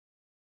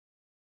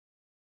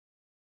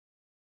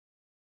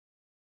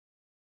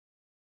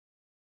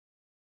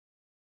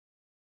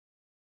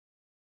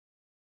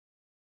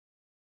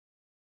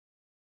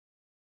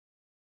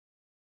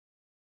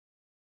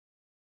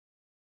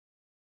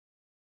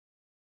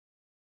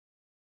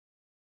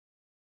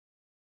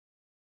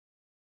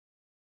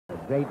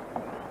great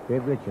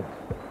Viv Richards.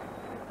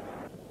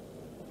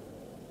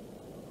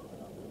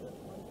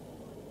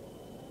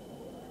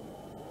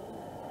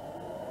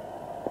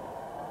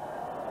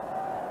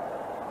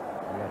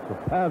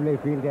 Superbly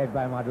fielded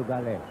by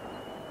Madhugale.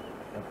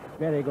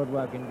 Very good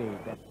work indeed.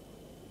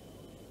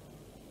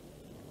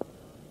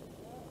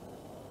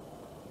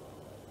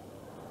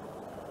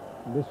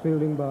 This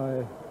fielding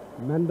by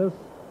Mendes.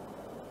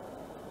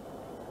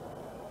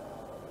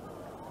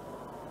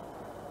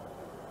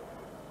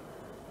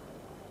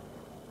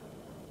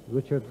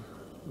 Richards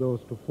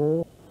goes to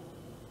 4.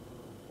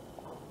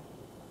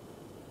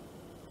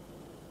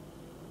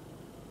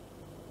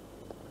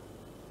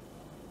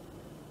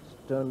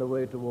 Turned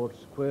away towards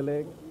square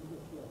leg.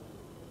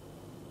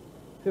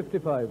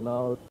 55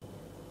 now.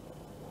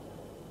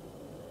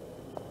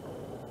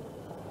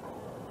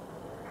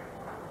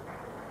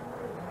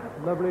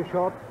 Lovely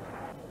shot,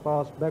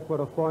 passed backward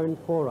of point,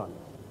 4 runs.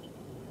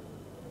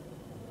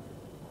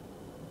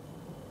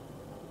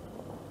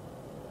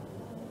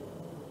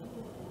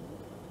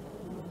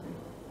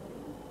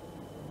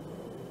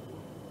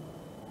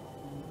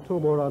 Two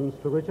more runs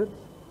to Richards.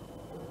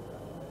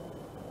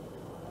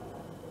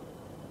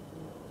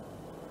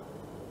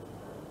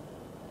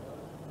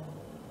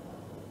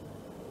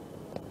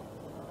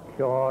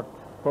 Short,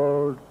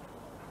 pulled,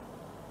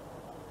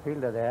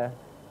 fielder there.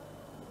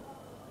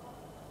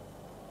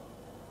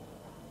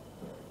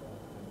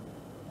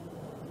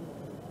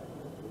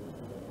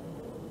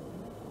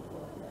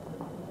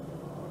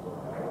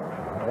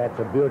 That's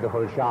a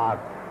beautiful shot.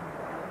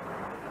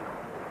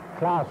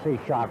 Classy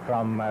shot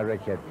from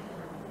Richards.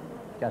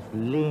 Just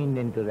leaned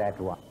into that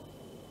one.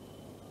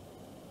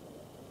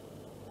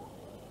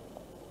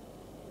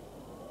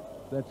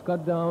 That's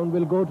cut down,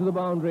 will go to the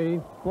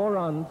boundary. 4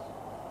 runs.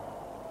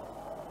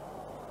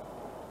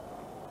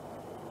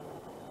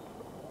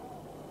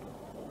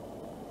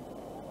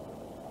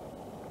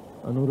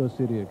 Anura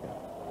Siriaka.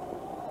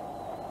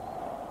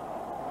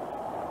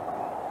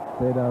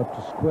 Played out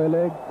to square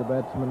leg. The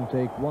batsmen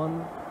take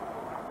 1.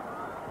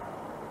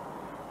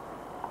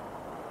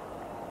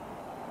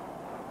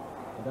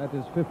 That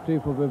is 50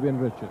 for Vivian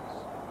Richards.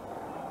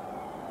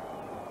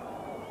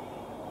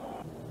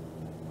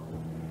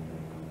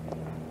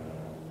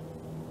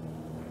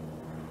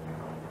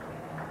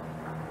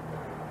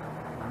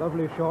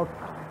 Lovely shot,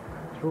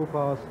 through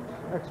past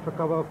extra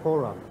cover,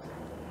 4 runs.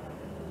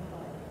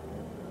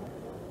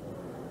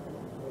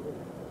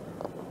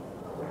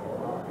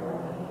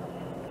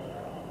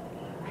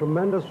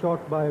 Tremendous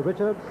shot by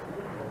Richards,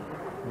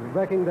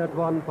 whacking that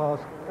one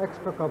past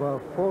extra cover,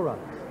 4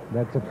 runs.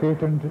 That's a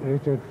patent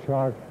Richards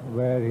shot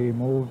where he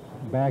moves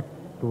back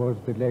towards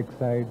the leg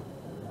side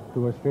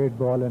to a straight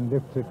ball and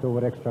lifts it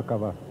over extra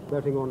cover.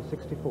 Batting on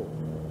 64.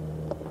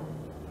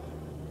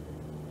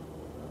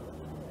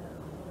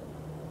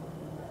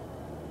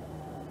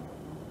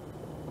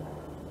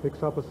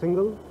 Picks up a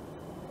single.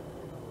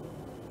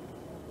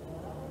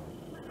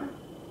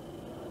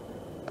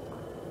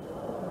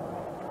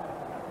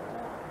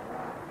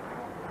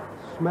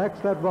 Smacks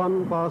that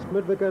one past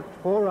mid-wicket,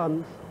 4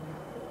 runs.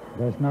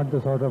 That's not the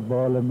sort of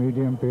ball a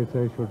medium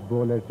pacer should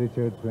bowl at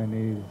Richards when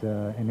he's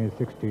in his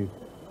 60s.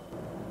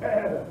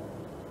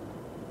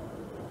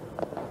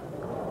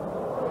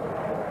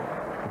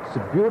 It's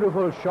a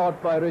beautiful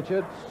shot by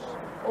Richards.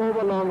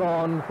 Over long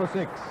on for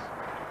 6.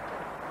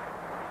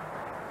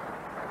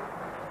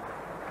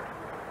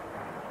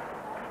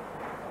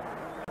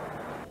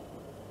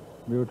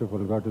 Beautiful,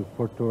 got his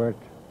foot to it.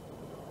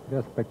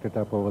 Just picked it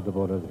up over the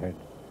bowler's head.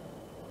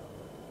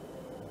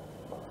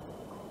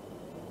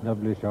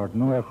 Lovely shot,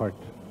 no effort.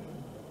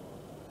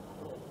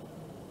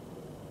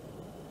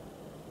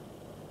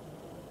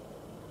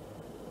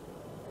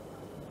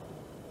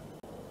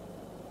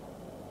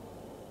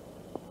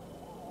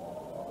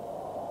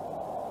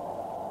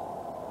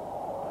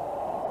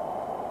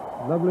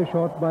 Lovely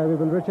shot by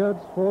Vivian Richards,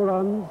 4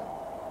 runs,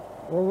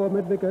 over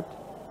mid-wicket,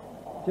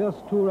 just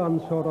 2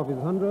 runs short of his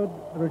 100.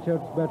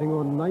 Richards batting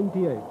on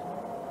 98.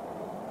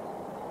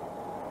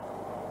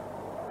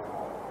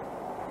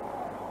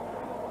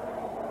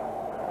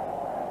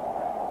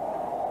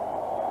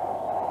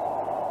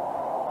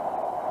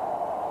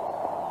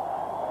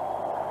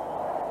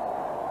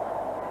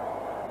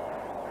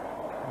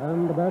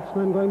 And the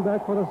batsman going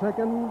back for the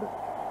second,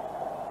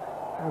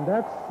 and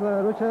that's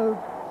Richards'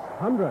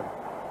 100.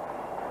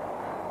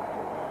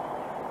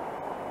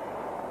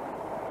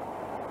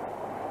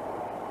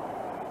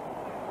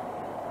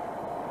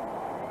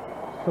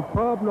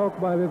 Superb knock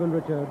by Vivian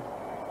Richards.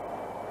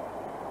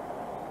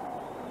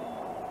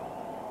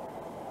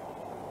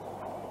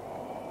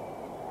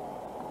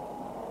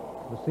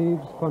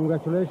 Receives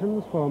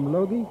congratulations from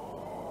Logie,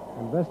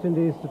 and West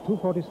Indies to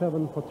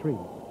 247 for 3.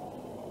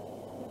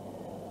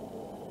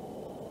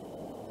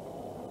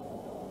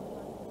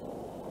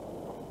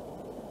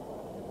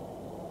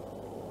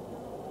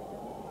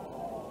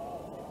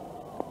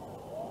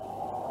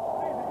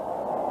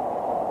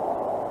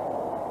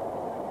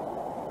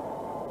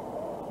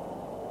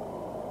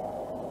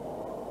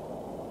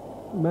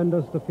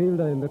 Mendes, the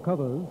fielder in the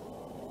covers.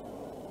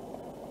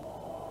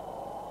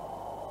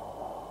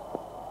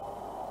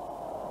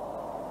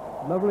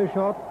 Lovely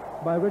shot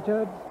by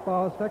Richards,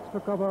 past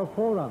extra cover,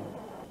 4 runs.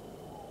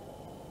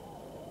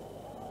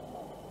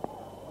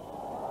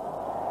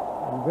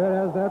 And where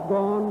has that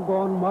gone?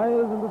 Gone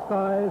miles in the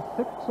sky,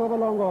 6 over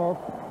long off.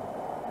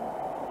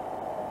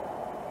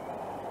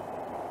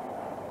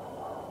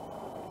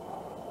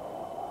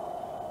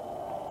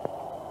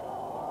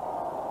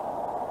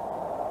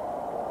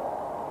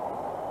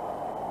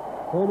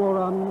 Four more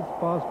runs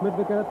past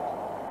mid-wicket.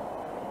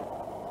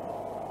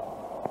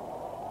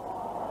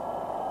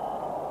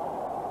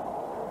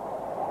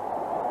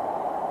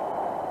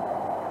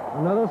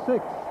 Another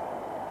 6.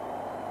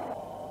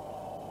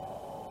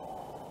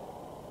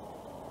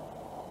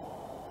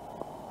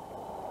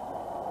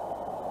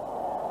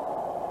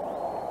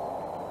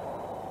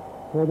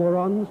 Four more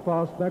runs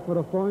past backward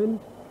of point.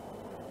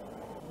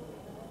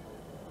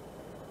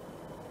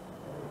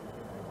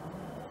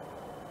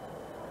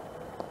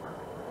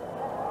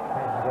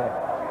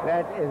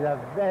 That is a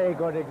very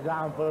good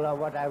example of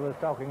what I was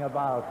talking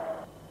about,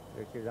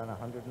 which is on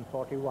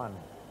 141.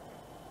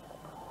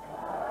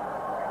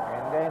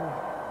 And then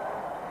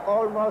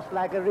almost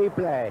like a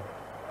replay.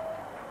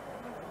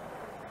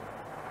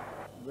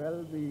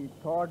 Well, we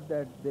thought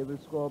that they will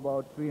score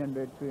about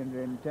 300,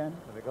 310.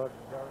 I think they go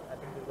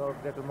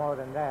a little more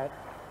than that.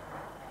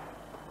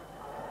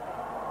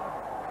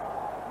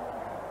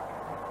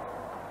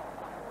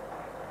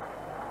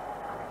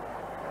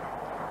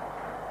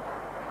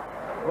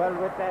 Well,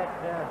 with that,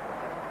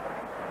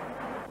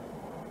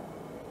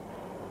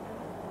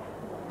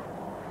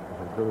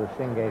 we'll do the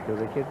Singay to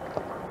Richard.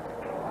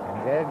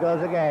 And there it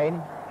goes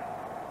again.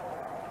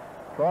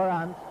 4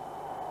 runs.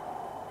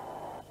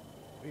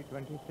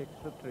 326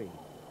 for 3.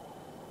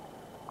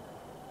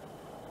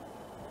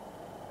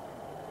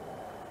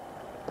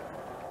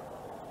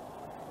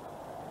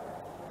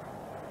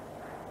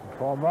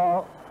 Four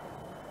more.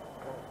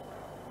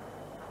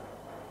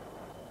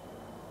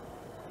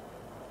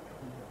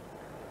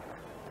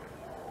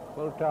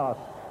 Full toss.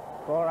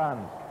 4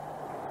 runs.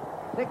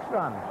 6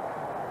 runs.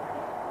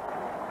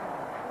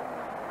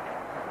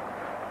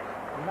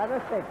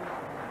 Another 6.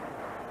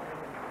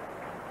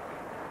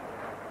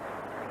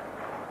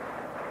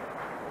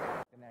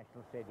 The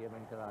National Stadium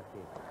in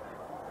Karachi.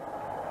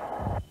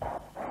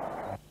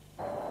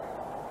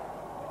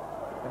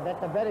 And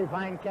that's a very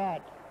fine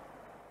catch.